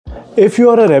If you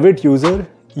are a Revit user,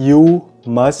 you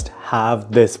must have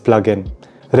this plugin.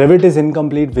 Revit is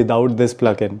incomplete without this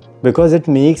plugin because it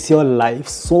makes your life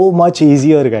so much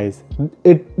easier, guys.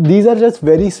 These are just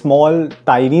very small,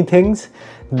 tiny things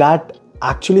that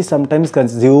actually sometimes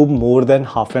consume more than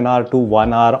half an hour to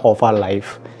 1 hour of our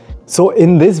life. So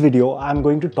in this video, I'm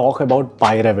going to talk about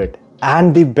Pyrevit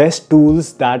and the best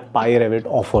tools that Pyrevit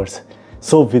offers.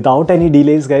 So without any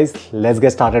delays, guys, let's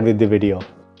get started with the video.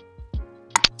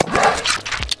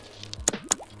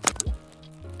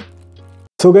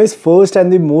 So guys, first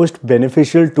and the most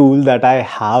beneficial tool that I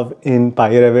have in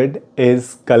Pyrevit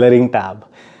is coloring tab.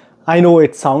 I know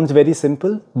it sounds very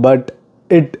simple, but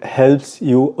it helps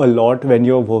you a lot when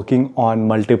you're working on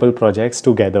multiple projects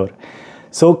together.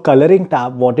 So coloring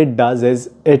tab, what it does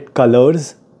is it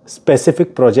colors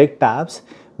specific project tabs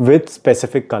with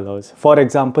specific colors. For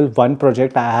example, one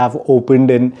project I have opened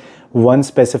in one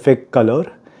specific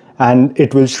color, and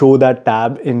it will show that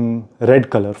tab in red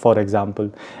color, for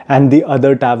example, and the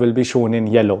other tab will be shown in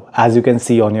yellow, as you can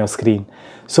see on your screen.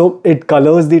 So it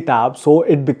colors the tab, so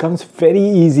it becomes very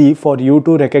easy for you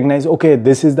to recognize, okay,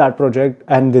 this is that project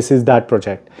and this is that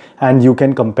project, and you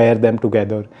can compare them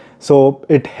together. So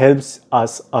it helps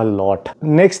us a lot.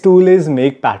 Next tool is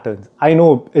make patterns. I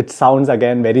know it sounds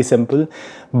again very simple,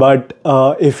 but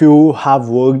if you have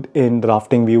worked in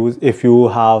drafting views, if you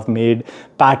have made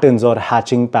patterns or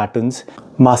hatching patterns,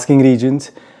 masking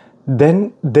regions,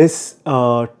 then this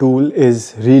tool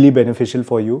is really beneficial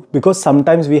for you, because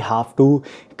sometimes we have to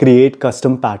create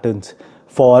custom patterns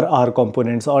for our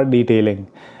components or detailing,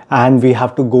 and we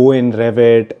have to go in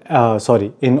Revit,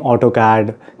 in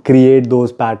AutoCAD, create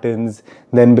those patterns,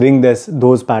 then bring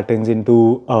those patterns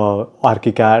into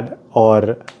ArchiCAD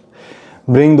or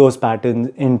bring those patterns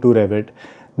into Revit.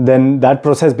 Then that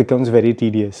process becomes very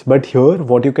tedious. But here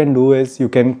what you can do is you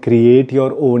can create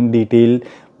your own detail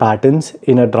patterns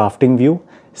in a drafting view,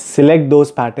 select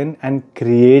those patterns and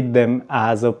create them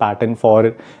as a pattern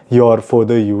for your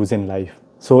further use in life.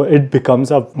 So it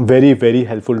becomes a very, very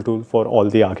helpful tool for all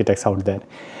the architects out there.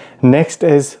 Next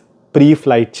is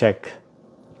pre-flight check.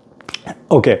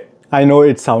 Okay, I know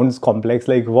it sounds complex,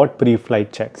 like what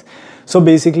pre-flight checks? So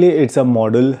basically it's a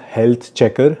model health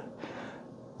checker.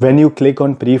 When you click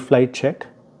on pre-flight check,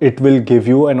 it will give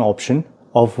you an option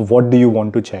of what do you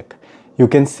want to check. You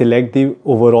can select the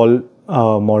overall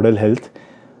model health,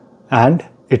 and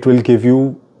it will give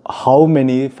you how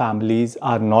many families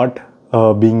are not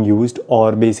being used,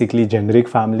 or basically generic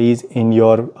families in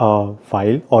your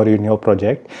file or in your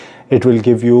project. It will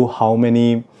give you how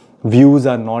many views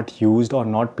are not used or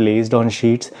not placed on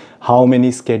sheets, how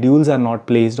many schedules are not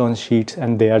placed on sheets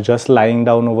and they are just lying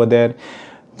down over there.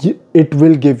 It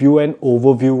will give you an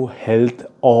overview health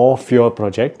of your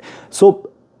project. So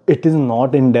it is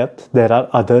not in depth. There are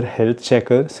other health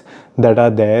checkers that are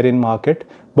there in market,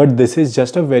 but this is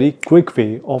just a very quick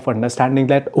way of understanding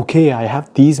that, okay, I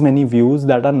have these many views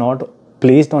that are not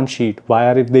placed on sheet. Why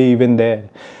are they even there?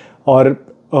 Or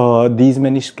these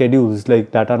many schedules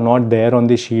like that are not there on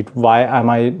the sheet. Why am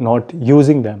I not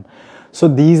using them? So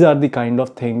these are the kind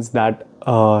of things that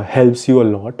helps you a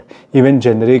lot. Even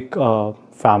generic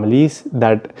families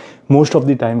that most of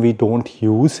the time we don't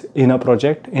use in a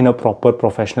project. In a proper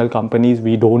professional companies,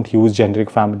 we don't use generic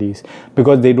families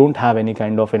because they don't have any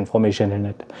kind of information in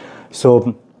it.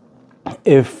 So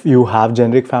if you have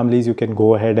generic families, you can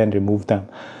go ahead and remove them.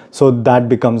 So that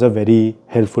becomes a very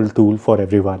helpful tool for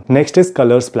everyone. Next is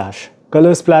Color Splash.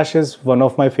 Color Splash is one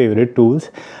of my favorite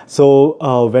tools.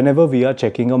 So whenever we are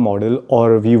checking a model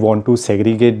or we want to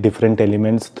segregate different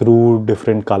elements through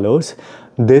different colors,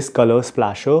 this color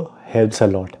splasher helps a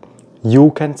lot.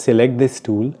 You can select this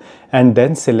tool and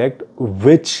then select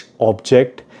which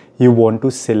object you want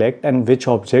to select and which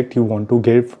object you want to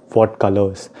give what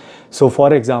colors. So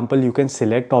for example, you can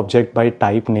select object by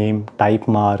type name, type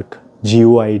mark,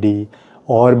 GUID,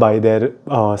 or by their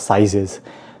sizes.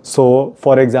 So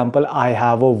for example, I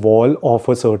have a wall of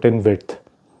a certain width,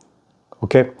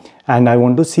 okay, and I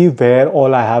want to see where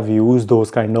all I have used those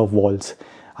kind of walls.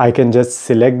 I can just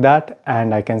select that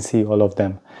and I can see all of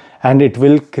them, and it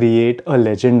will create a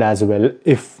legend as well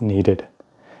if needed.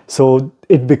 So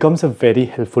it becomes a very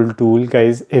helpful tool,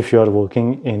 guys, if you're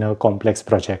working in a complex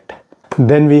project.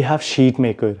 Then we have Sheet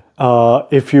Maker.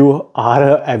 If you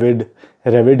are an avid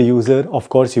Revit user, of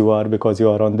course you are because you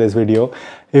are on this video.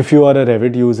 If you are a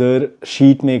Revit user,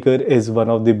 Sheet Maker is one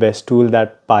of the best tools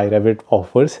that Pyrevit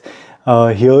offers.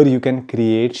 Here you can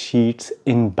create sheets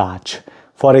in batch.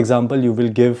 For example, you will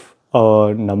give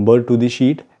a number to the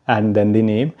sheet and then the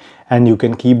name, and you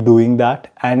can keep doing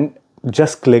that and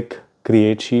just click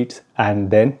create sheets, and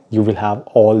then you will have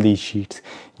all these sheets.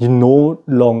 You no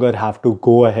longer have to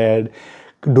go ahead,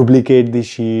 duplicate the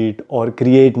sheet or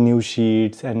create new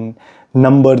sheets and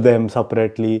number them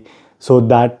separately. So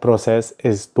that process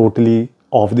is totally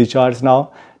off the charts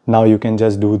now. Now you can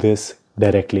just do this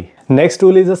directly. Next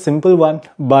tool is a simple one,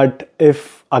 but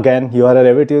if again you are a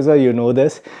Revit user, you know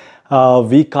this.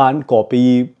 We can't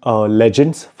copy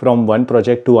legends from one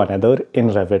project to another in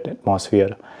Revit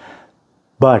atmosphere.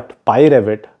 But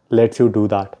Pyrevit lets you do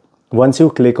that. Once you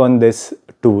click on this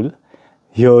tool,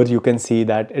 here you can see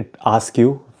that it asks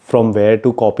you from where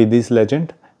to copy this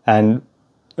legend and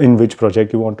in which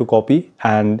project you want to copy,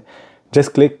 and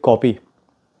just click copy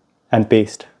and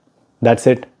paste. That's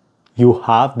it. You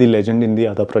have the legend in the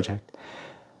other project.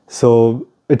 So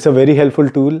it's a very helpful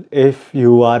tool if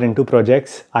you are into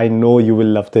projects. I know you will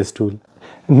love this tool.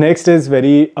 Next is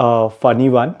very funny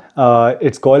one.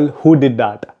 It's called Who Did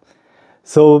That?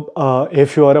 So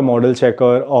if you are a model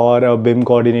checker or a BIM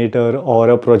coordinator or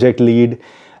a project lead,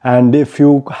 and if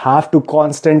you have to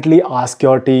constantly ask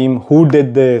your team, who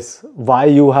did this, why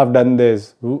you have done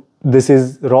this, this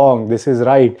is wrong, this is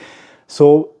right.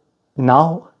 So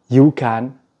now you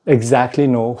can exactly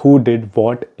know who did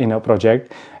what in a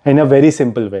project in a very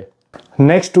simple way.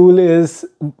 Next tool is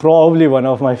probably one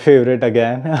of my favorite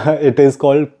again. It is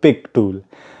called Pick tool.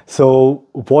 So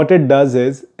what it does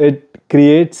is it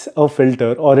creates a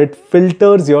filter, or it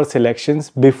filters your selections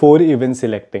before even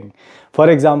selecting. For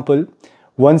example,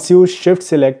 once you shift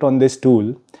select on this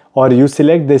tool or you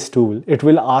select this tool, it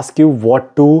will ask you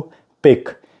what to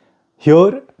pick.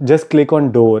 Here, just click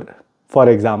on door, for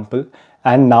example,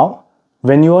 and now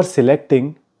when you are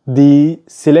selecting, the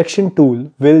selection tool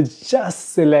will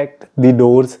just select the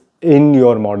doors in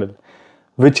your model,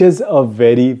 which is a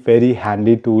very, very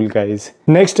handy tool, guys.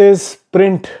 Next is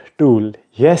print tool.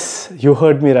 Yes, you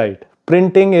heard me right.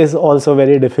 Printing is also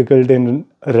very difficult in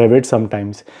Revit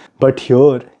sometimes, but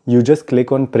here you just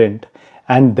click on print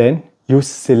and then you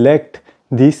select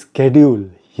the schedule.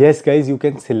 Yes, guys, you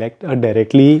can select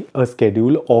directly a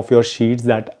schedule of your sheets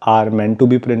that are meant to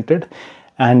be printed,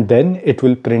 and then it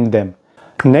will print them.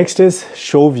 Next is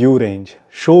show view range.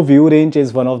 Show view range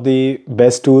is one of the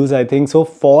best tools, I think. So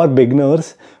for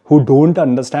beginners who don't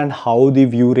understand how the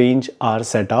view range are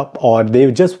set up, or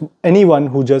anyone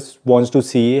who just wants to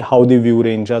see how the view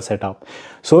range are set up.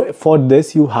 So for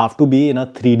this, you have to be in a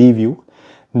 3D view.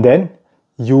 Then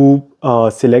you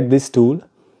select this tool,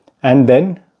 and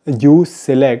then you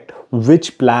select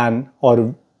which plan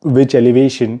or which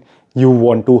elevation you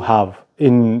want to have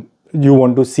in, you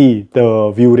want to see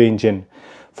the view range in.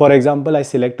 For example, I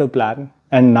select a plan,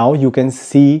 and now you can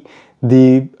see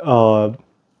the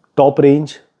top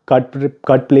range,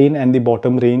 cut plane, and the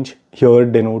bottom range here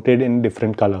denoted in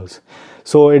different colors.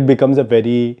 So it becomes a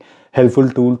very helpful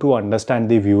tool to understand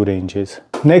the view ranges.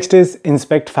 Next is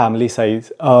inspect family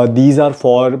size. These are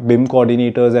for BIM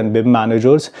coordinators and BIM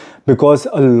managers, because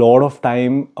a lot of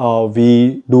time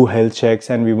we do health checks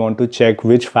and we want to check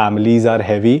which families are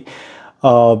heavy.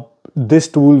 This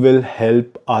tool will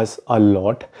help us a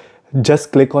lot.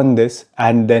 Just click on this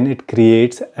and then it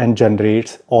creates and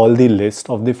generates all the list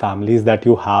of the families that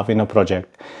you have in a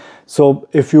project. So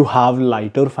if you have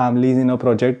lighter families in a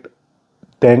project,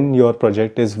 then your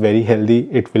project is very healthy,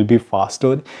 it will be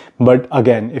faster. But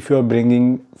again, if you're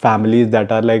bringing families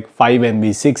that are like 5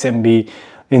 MB, 6 MB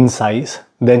in size,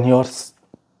 then your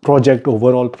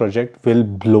overall project will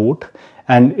bloat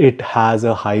and it has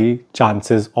a high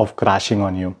chances of crashing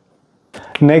on you.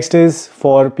 Next is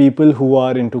for people who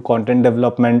are into content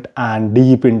development and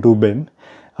deep into BIM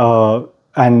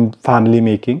and family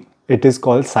making. It is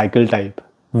called cycle type.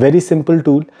 Very simple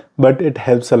tool, but it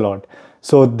helps a lot.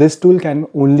 So this tool can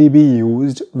only be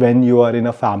used when you are in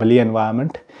a family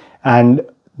environment, and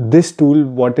this tool,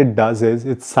 what it does is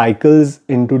it cycles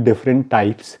into different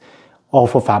types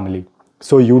of a family.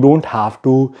 So you don't have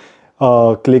to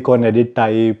click on edit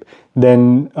type,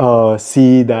 then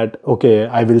see that, okay,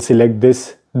 I will select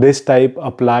this type,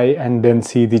 apply, and then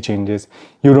see the changes.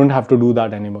 You don't have to do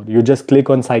that anymore. You just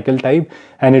click on cycle type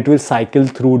and it will cycle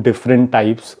through different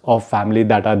types of family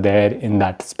that are there in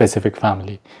that specific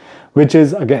family, which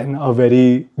is again a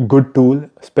very good tool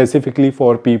specifically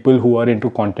for people who are into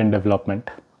content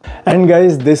development. And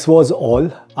guys, this was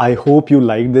all. I hope you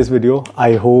liked this video.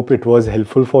 I hope it was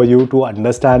helpful for you to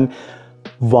understand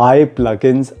why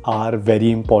plugins are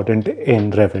very important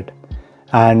in Revit.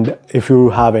 And if you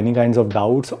have any kinds of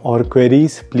doubts or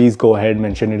queries, please go ahead,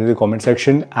 mention it in the comment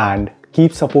section, and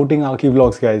keep supporting Aki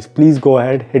Vlogs, guys. Please go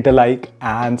ahead, hit a like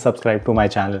and subscribe to my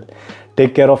channel.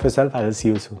 Take care of yourself. I will see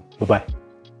you soon. Bye-bye.